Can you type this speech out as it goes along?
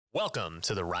Welcome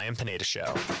to the Ryan Pineda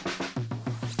Show,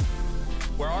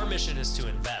 where our mission is to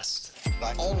invest,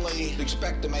 I only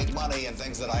expect to make money in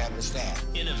things that I understand.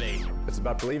 innovate, It's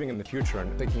about believing in the future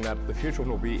and thinking that the future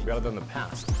will be better than the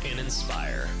past. and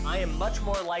inspire. I am much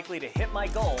more likely to hit my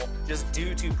goal just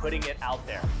due to putting it out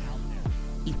there.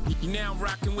 You're now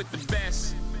rocking with the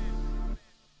best.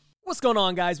 What's going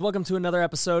on, guys? Welcome to another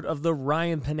episode of the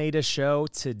Ryan Pineda Show.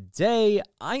 Today,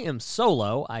 I am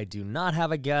solo. I do not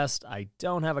have a guest. I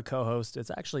don't have a co-host.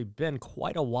 It's actually been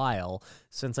quite a while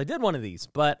since I did one of these,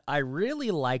 but I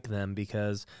really like them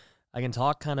because I can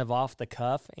talk kind of off the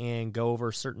cuff and go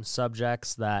over certain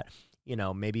subjects that,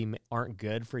 maybe aren't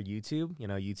good for YouTube.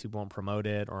 YouTube won't promote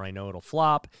it, or I know it'll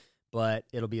flop, but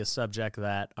it'll be a subject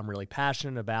that I'm really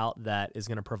passionate about that is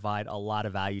going to provide a lot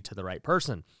of value to the right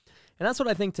person. And that's what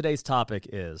I think today's topic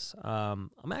is.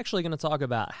 I'm actually going to talk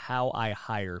about how I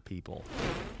hire people.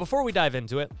 Before we dive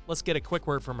into it, let's get a quick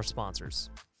word from our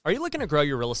sponsors. Are you looking to grow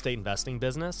your real estate investing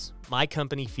business? My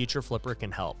company, Future Flipper,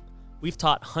 can help. We've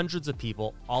taught hundreds of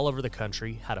people all over the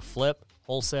country how to flip,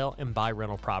 wholesale, and buy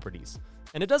rental properties.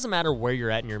 And it doesn't matter where you're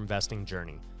at in your investing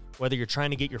journey. Whether you're trying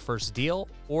to get your first deal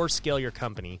or scale your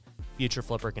company, Future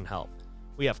Flipper can help.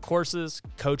 We have courses,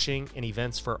 coaching, and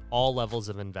events for all levels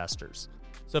of investors.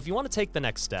 So if you want to take the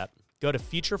next step, go to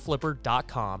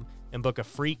futureflipper.com and book a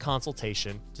free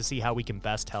consultation to see how we can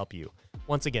best help you.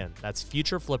 Once again, that's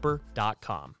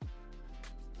futureflipper.com.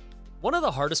 One of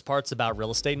the hardest parts about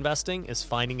real estate investing is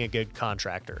finding a good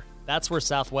contractor. That's where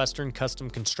Southwestern Custom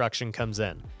Construction comes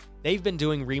in. They've been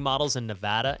doing remodels in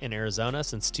Nevada and Arizona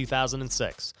since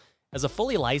 2006. As a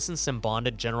fully licensed and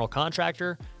bonded general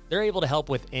contractor, they're able to help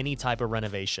with any type of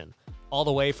renovation, all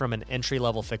the way from an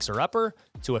entry-level fixer-upper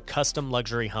to a custom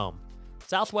luxury home.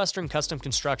 Southwestern Custom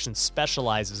Construction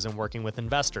specializes in working with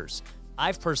investors.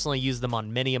 I've personally used them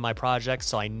on many of my projects,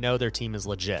 so I know their team is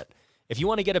legit. If you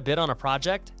want to get a bid on a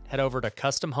project, head over to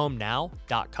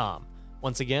customhomenow.com.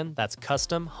 Once again, that's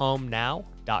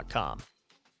customhomenow.com.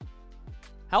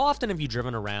 How often have you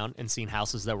driven around and seen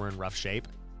houses that were in rough shape?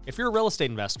 If you're a real estate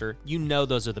investor, you know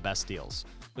those are the best deals.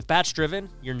 With Batch Driven,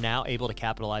 you're now able to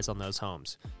capitalize on those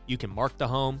homes. You can mark the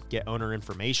home, get owner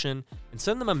information, and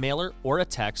send them a mailer or a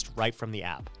text right from the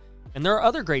app. And there are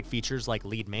other great features like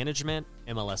lead management,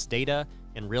 MLS data,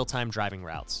 and real-time driving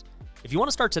routes. If you want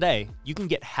to start today, you can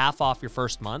get half off your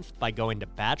first month by going to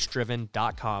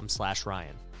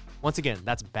batchdriven.com/Ryan. Once again,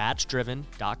 that's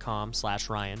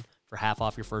batchdriven.com/Ryan for half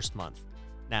off your first month.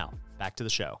 Now, back to the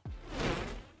show.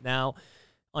 Now,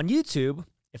 on YouTube,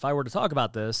 if I were to talk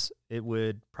about this, it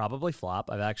would probably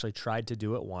flop. I've actually tried to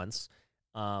do it once.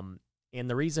 And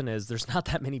the reason is there's not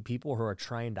that many people who are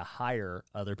trying to hire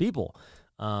other people.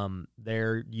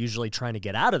 They're usually trying to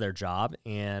get out of their job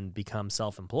and become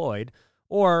self-employed,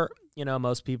 or,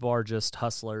 most people are just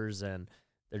hustlers and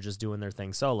they're just doing their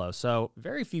thing solo. So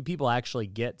very few people actually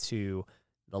get to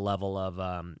the level of,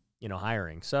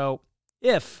 hiring. So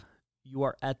if you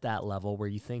are at that level where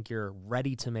you think you're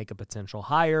ready to make a potential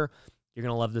hire, you're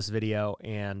going to love this video.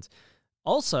 And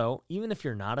also, even if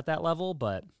you're not at that level,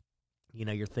 but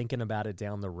you're thinking about it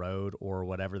down the road or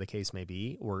whatever the case may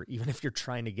be, or even if you're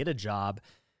trying to get a job,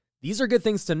 these are good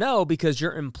things to know because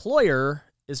your employer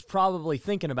is probably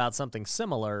thinking about something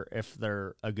similar if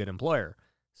they're a good employer.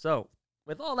 So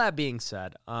with all that being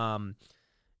said, I'll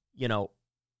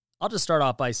just start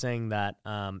off by saying that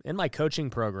in my coaching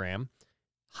program,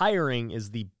 hiring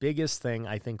is the biggest thing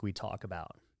I think we talk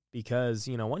about. Because,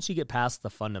 once you get past the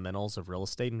fundamentals of real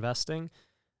estate investing,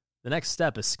 the next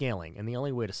step is scaling. And the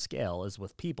only way to scale is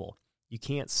with people. You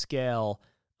can't scale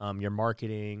your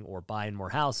marketing or buying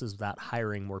more houses without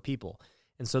hiring more people.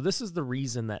 And so this is the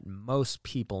reason that most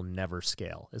people never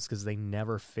scale, is because they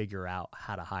never figure out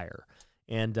how to hire.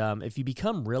 And if you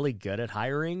become really good at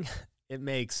hiring, it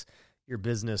makes your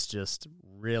business just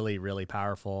really, really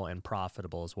powerful and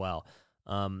profitable as well.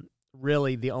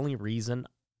 Really, the only reason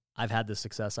I've had the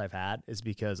success I've had is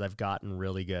because I've gotten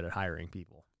really good at hiring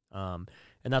people. And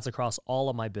that's across all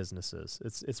of my businesses.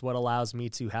 It's what allows me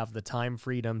to have the time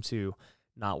freedom to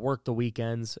not work the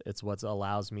weekends. It's what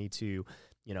allows me to,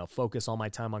 focus all my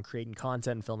time on creating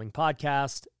content and filming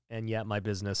podcasts, and yet my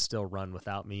business still run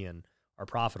without me and are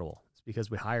profitable. It's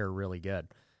because we hire really good.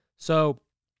 So,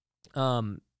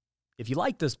 if you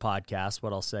like this podcast,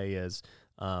 what I'll say is,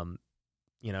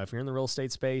 if you're in the real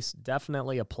estate space,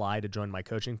 definitely apply to join my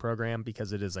coaching program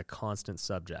because it is a constant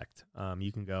subject.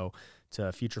 You can go to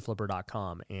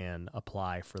futureflipper.com and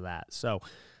apply for that. So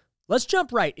let's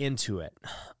jump right into it.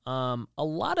 A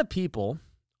lot of people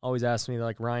always ask me,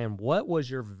 like, Ryan, what was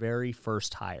your very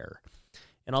first hire?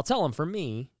 And I'll tell them, for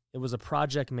me, it was a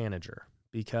project manager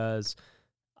because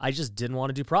I just didn't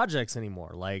want to do projects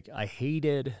anymore. Like, I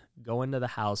hated going to the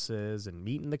houses and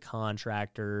meeting the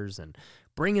contractors and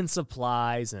bringing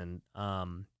supplies and,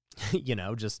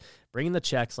 just bringing the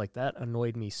checks. Like, that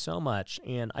annoyed me so much.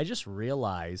 And I just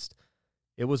realized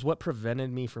it was what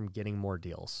prevented me from getting more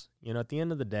deals. At the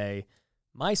end of the day,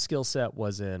 my skill set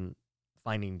was in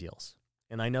finding deals.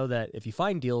 And I know that if you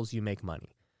find deals, you make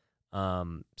money.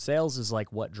 Sales is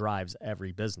like what drives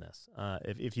every business.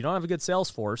 If you don't have a good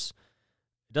sales force,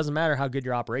 it doesn't matter how good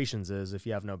your operations is if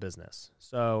you have no business.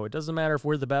 So it doesn't matter if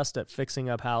we're the best at fixing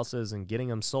up houses and getting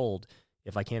them sold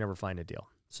if I can't ever find a deal.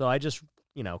 So I just,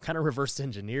 kind of reverse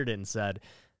engineered it and said,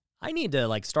 I need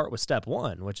to start with step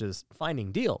one, which is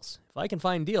finding deals. If I can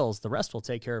find deals, the rest will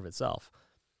take care of itself.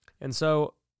 And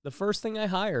so the first thing I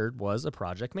hired was a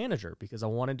project manager because I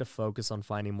wanted to focus on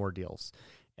finding more deals.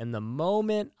 And the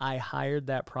moment I hired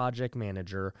that project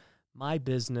manager, my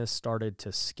business started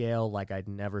to scale like I'd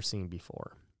never seen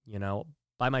before.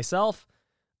 By myself,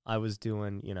 I was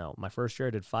doing, my first year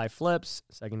I did 5 flips,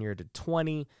 second year I did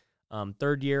 20,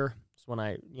 third year is when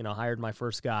I, hired my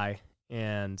first guy.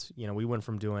 And, we went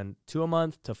from doing 2 a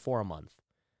month to 4 a month,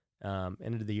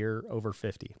 ended the year over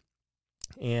 50.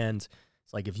 And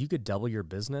it's like, if you could double your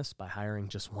business by hiring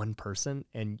just one person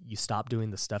and you stop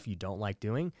doing the stuff you don't like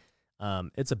doing,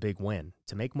 it's a big win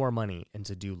to make more money and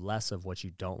to do less of what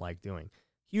you don't like doing.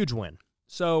 Huge win.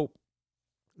 So,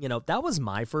 that was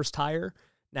my first hire.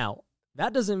 Now,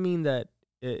 that doesn't mean that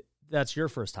that's your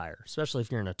first hire, especially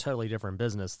if you're in a totally different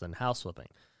business than house flipping.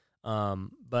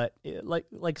 But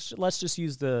let's just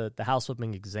use the house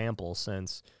flipping example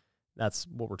since that's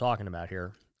what we're talking about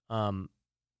here.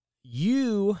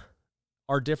 You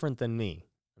are different than me.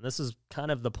 And this is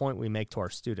kind of the point we make to our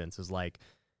students is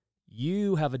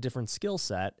you have a different skill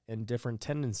set and different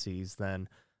tendencies than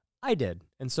I did.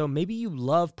 And so maybe you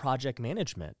love project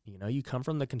management. You come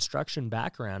from the construction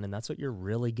background and that's what you're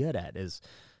really good at is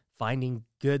finding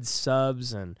good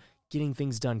subs and getting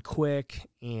things done quick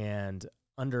and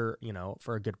under,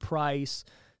 for a good price.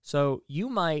 So you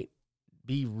might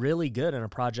be really good in a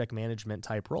project management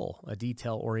type role, a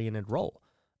detail-oriented role.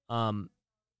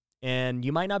 And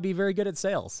you might not be very good at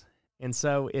sales. And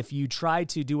so if you try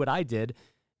to do what I did,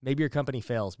 maybe your company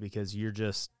fails because you're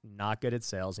just not good at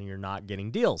sales and you're not getting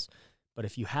deals. But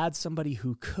if you had somebody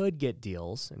who could get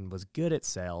deals and was good at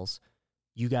sales,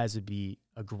 you guys would be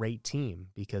a great team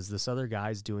because this other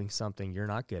guy's doing something you're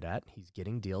not good at. He's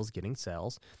getting deals, getting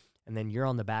sales. And then you're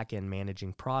on the back end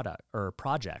managing product or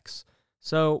projects.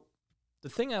 So the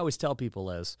thing I always tell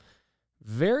people is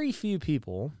very few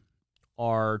people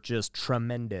are just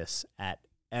tremendous at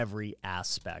every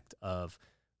aspect of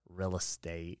real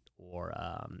estate or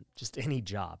just any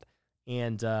job.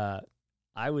 And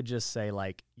I would just say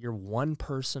you're one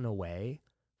person away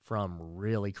from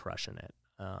really crushing it.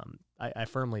 I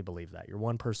firmly believe that. You're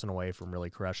one person away from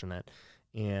really crushing it.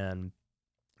 And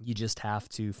you just have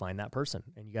to find that person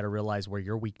and you got to realize where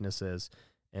your weakness is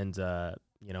and,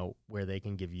 where they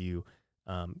can give you,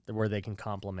 where they can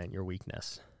complement your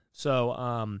weakness.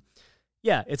 So,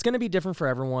 it's going to be different for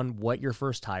everyone what your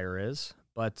first hire is.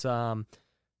 But,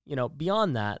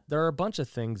 beyond that, there are a bunch of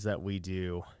things that we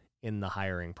do in the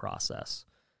hiring process.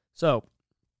 So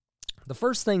the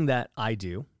first thing that I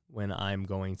do when I'm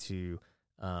going to,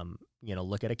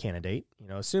 look at a candidate,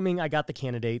 assuming I got the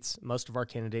candidates, most of our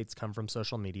candidates come from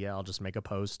social media. I'll just make a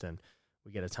post and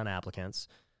we get a ton of applicants.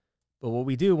 But what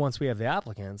we do once we have the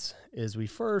applicants is we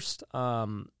first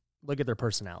look at their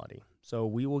personality. So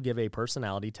we will give a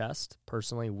personality test.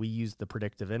 Personally, we use the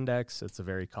Predictive Index. It's a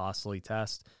very costly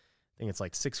test. I think it's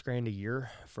like $6,000 a year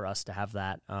for us to have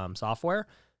that software,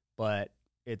 but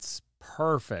it's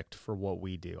perfect for what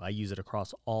we do. I use it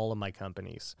across all of my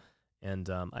companies. And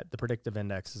the Predictive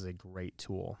Index is a great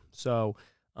tool. So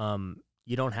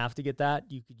you don't have to get that.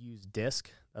 You could use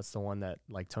DISC. That's the one that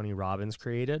Tony Robbins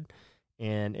created,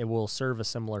 and it will serve a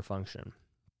similar function.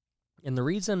 And the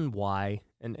reason why,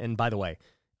 and by the way,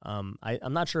 I'm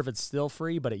not sure if it's still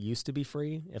free, but it used to be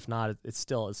free. If not, it's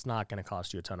not going to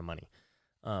cost you a ton of money.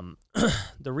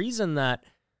 The reason that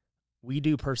we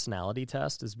do personality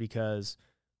test is because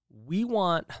we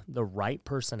want the right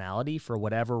personality for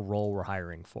whatever role we're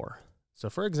hiring for. So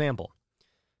for example,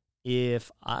 if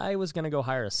I was going to go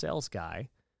hire a sales guy,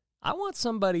 I want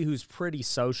somebody who's pretty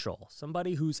social,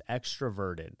 somebody who's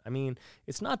extroverted. I mean,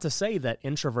 it's not to say that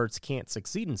introverts can't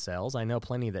succeed in sales. I know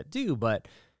plenty that do, but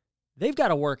they've got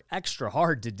to work extra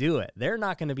hard to do it. They're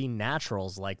not going to be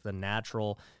naturals like the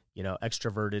natural,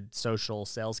 extroverted social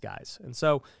sales guys. And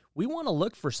so we want to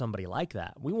look for somebody like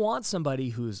that. We want somebody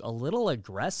who's a little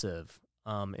aggressive,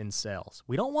 in sales.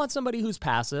 We don't want somebody who's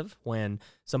passive. When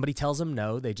somebody tells them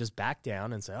no, they just back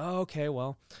down and say, oh, okay,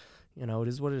 well, it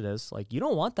is what it is. Like, you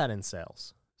don't want that in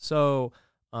sales. So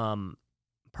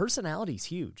personality is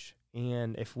huge.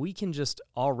 And if we can just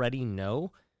already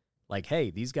know, like, hey,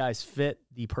 these guys fit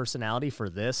the personality for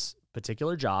this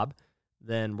particular job,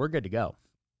 then we're good to go.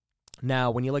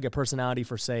 Now, when you look at personality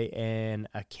for, say, an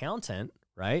accountant,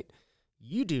 right,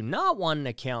 you do not want an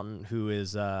accountant who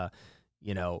is,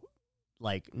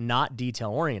 like not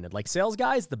detail-oriented. Like sales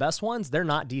guys, the best ones, they're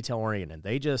not detail-oriented.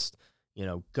 They just,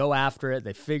 go after it.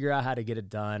 They figure out how to get it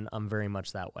done. I'm very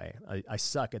much that way. I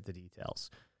suck at the details.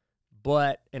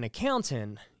 But an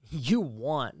accountant, you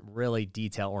want really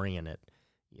detail-oriented.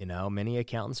 Many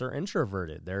accountants are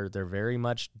introverted. They're very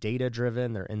much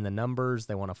data-driven. They're in the numbers.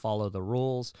 They want to follow the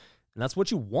rules. And that's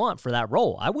what you want for that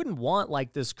role. I wouldn't want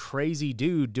like this crazy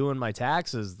dude doing my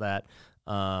taxes that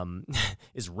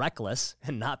is reckless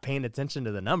and not paying attention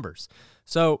to the numbers.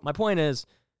 So my point is,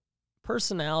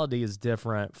 personality is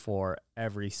different for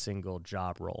every single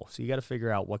job role. So you got to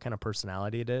figure out what kind of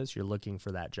personality it is you're looking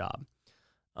for that job.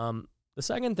 The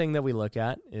second thing that we look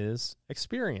at is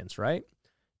experience, right?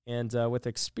 And with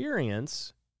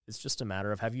experience, it's just a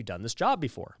matter of, have you done this job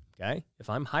before? Okay. If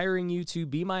I'm hiring you to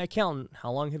be my accountant,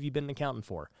 how long have you been an accountant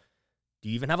for? Do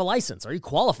you even have a license? Are you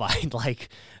qualified?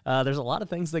 There's a lot of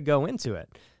things that go into it.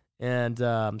 And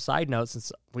side note,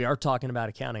 since we are talking about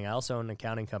accounting, I also own an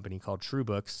accounting company called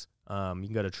TrueBooks. You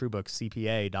can go to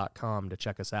truebookscpa.com to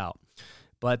check us out.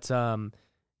 But,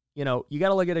 you got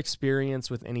to look at experience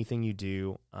with anything you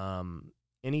do.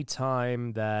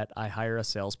 Anytime that I hire a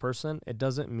salesperson, it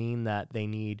doesn't mean that they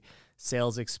need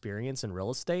sales experience in real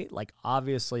estate. Like,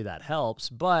 obviously that helps,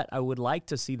 but I would like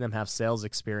to see them have sales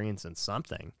experience in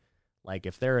something. Like,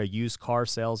 if they're a used car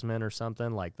salesman or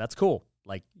something, like, that's cool.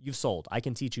 Like, you've sold. I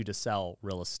can teach you to sell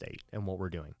real estate and what we're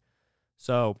doing.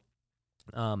 So,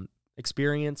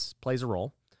 experience plays a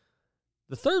role.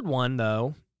 The third one,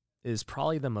 though, is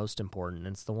probably the most important.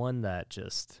 It's the one that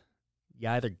just, you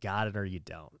either got it or you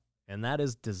don't. And that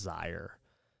is desire.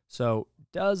 So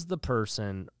does the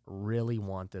person really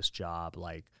want this job?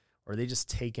 Or are they just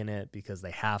taking it because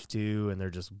they have to and they're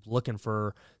just looking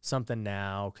for something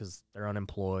now because they're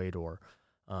unemployed? Or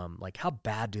how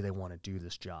bad do they want to do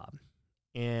this job?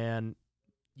 And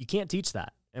you can't teach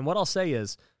that. And what I'll say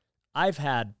is, I've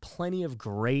had plenty of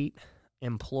great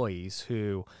employees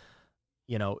who,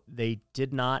 they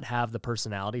did not have the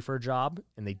personality for a job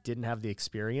and they didn't have the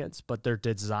experience, but their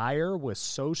desire was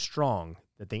so strong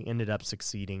that they ended up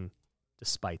succeeding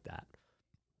despite that.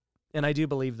 And I do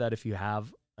believe that if you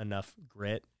have enough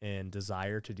grit and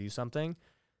desire to do something,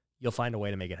 you'll find a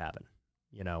way to make it happen.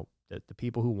 The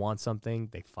people who want something,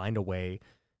 they find a way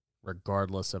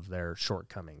regardless of their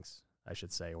shortcomings, I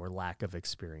should say, or lack of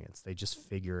experience. They just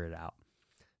figure it out.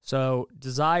 So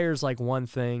desire is like one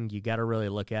thing you got to really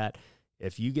look at.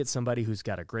 If you get somebody who's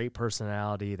got a great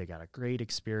personality, they got a great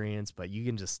experience, but you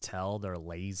can just tell they're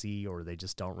lazy or they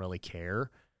just don't really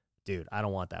care, dude, I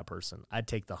don't want that person. I'd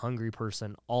take the hungry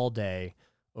person all day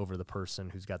over the person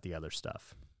who's got the other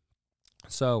stuff.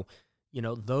 So,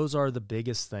 those are the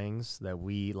biggest things that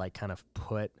we kind of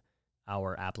put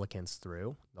our applicants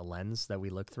through, the lens that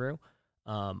we look through.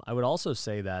 I would also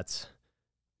say that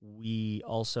we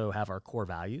also have our core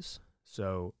values.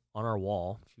 So on our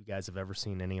wall, if you guys have ever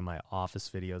seen any of my office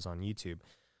videos on YouTube,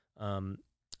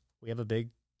 we have a big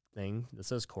thing that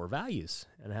says core values,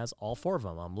 and it has all 4 of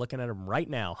them. I'm looking at them right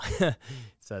now. It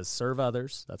says serve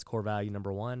others. That's core value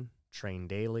number 1. Train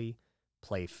daily,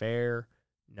 play fair,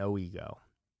 no ego.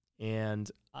 And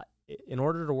in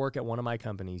order to work at one of my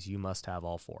companies, you must have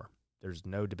all 4. There's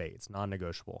no debate. It's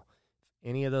non-negotiable. If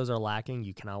any of those are lacking,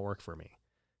 you cannot work for me.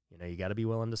 You got to be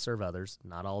willing to serve others.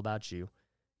 Not all about you.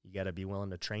 You got to be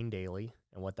willing to train daily.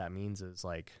 And what that means is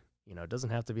it doesn't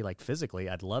have to be physically.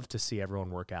 I'd love to see everyone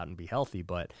work out and be healthy,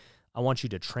 but I want you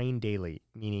to train daily,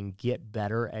 meaning get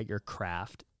better at your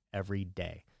craft every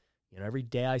day. Every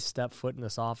day I step foot in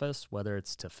this office, whether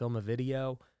it's to film a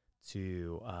video,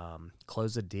 to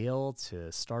close a deal,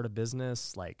 to start a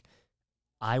business,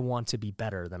 I want to be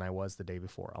better than I was the day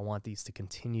before. I want these to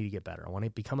continue to get better. I want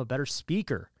to become a better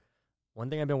speaker. One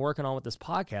thing I've been working on with this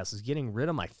podcast is getting rid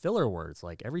of my filler words.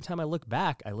 Every time I look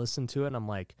back, I listen to it and I'm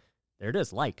like, there it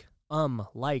is.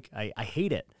 I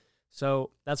hate it. So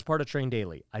that's part of Train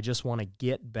Daily. I just want to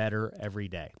get better every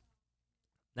day.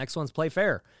 Next one's play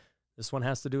fair. This one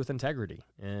has to do with integrity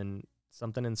and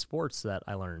something in sports that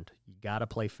I learned. You got to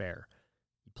play fair.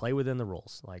 You play within the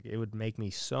rules. It would make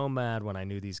me so mad when I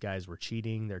knew these guys were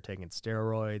cheating. They're taking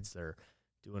steroids. They're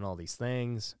doing all these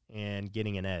things and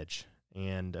getting an edge.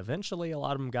 And eventually a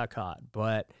lot of them got caught.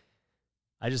 But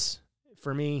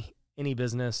for me, any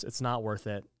business, it's not worth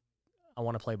it. I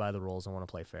want to play by the rules. I want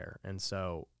to play fair. And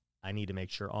so I need to make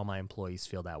sure all my employees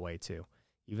feel that way too.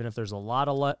 Even if there's a lot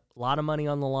of money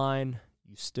on the line,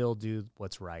 you still do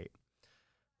what's right.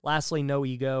 Lastly, no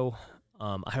ego.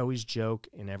 I always joke,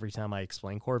 and every time I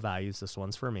explain core values, this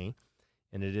one's for me,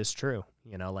 and it is true.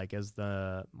 You know, like as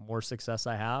the more success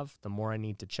I have, the more I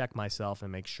need to check myself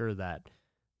and make sure that,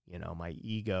 you know, my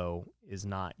ego is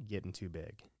not getting too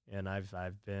big. And I've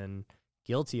been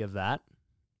guilty of that,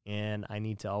 and I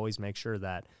need to always make sure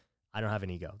that I don't have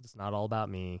an ego. It's not all about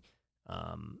me,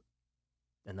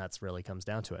 and that's really comes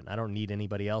down to it. And I don't need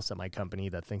anybody else at my company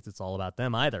that thinks it's all about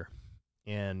them either.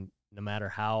 And no matter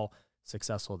how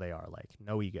successful they are, like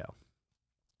no ego.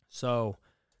 So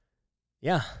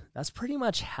yeah, that's pretty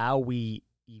much how we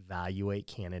evaluate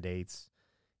candidates.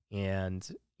 And,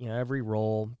 you know, every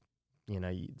role, you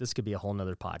know, this could be a whole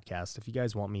nother podcast. If you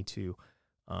guys want me to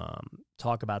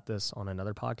talk about this on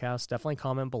another podcast, definitely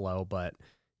comment below. But,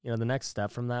 you know, the next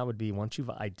step from that would be once you've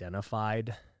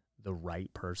identified the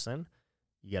right person,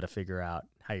 you got to figure out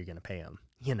how you're going to pay them.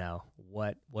 You know,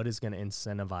 what is going to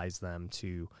incentivize them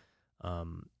to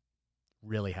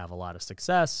really have a lot of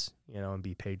success, you know, and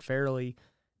be paid fairly.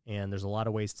 And there's a lot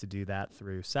of ways to do that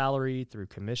through salary, through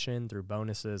commission, through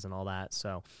bonuses and all that.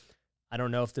 So I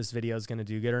don't know if this video is going to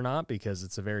do good or not because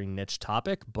it's a very niche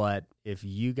topic, but if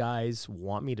you guys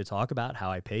want me to talk about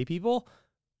how I pay people,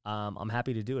 I'm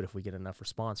happy to do it if we get enough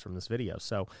response from this video.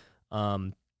 So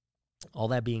all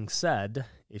that being said,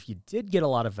 if you did get a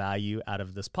lot of value out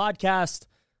of this podcast,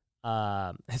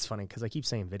 it's funny because I keep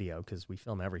saying video because we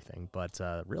film everything, but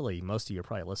really most of you are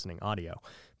probably listening audio.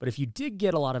 But if you did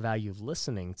get a lot of value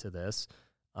listening to this,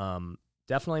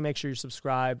 definitely make sure you're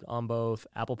subscribed on both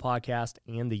Apple Podcast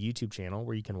and the YouTube channel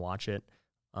where you can watch it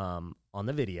on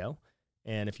the video.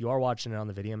 And if you are watching it on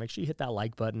the video, make sure you hit that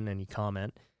like button and you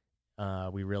comment.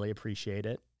 We really appreciate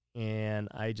it. And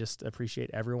I just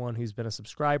appreciate everyone who's been a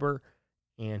subscriber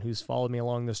and who's followed me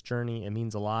along this journey. It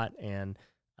means a lot. And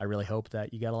I really hope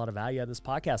that you got a lot of value out of this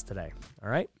podcast today. All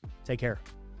right, take care.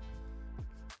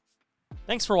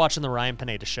 Thanks for watching The Ryan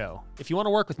Pineda Show. If you want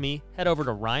to work with me, head over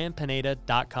to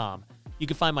ryanpineda.com. You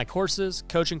can find my courses,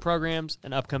 coaching programs,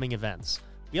 and upcoming events.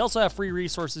 We also have free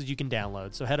resources you can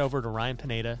download, so head over to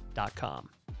ryanpineda.com.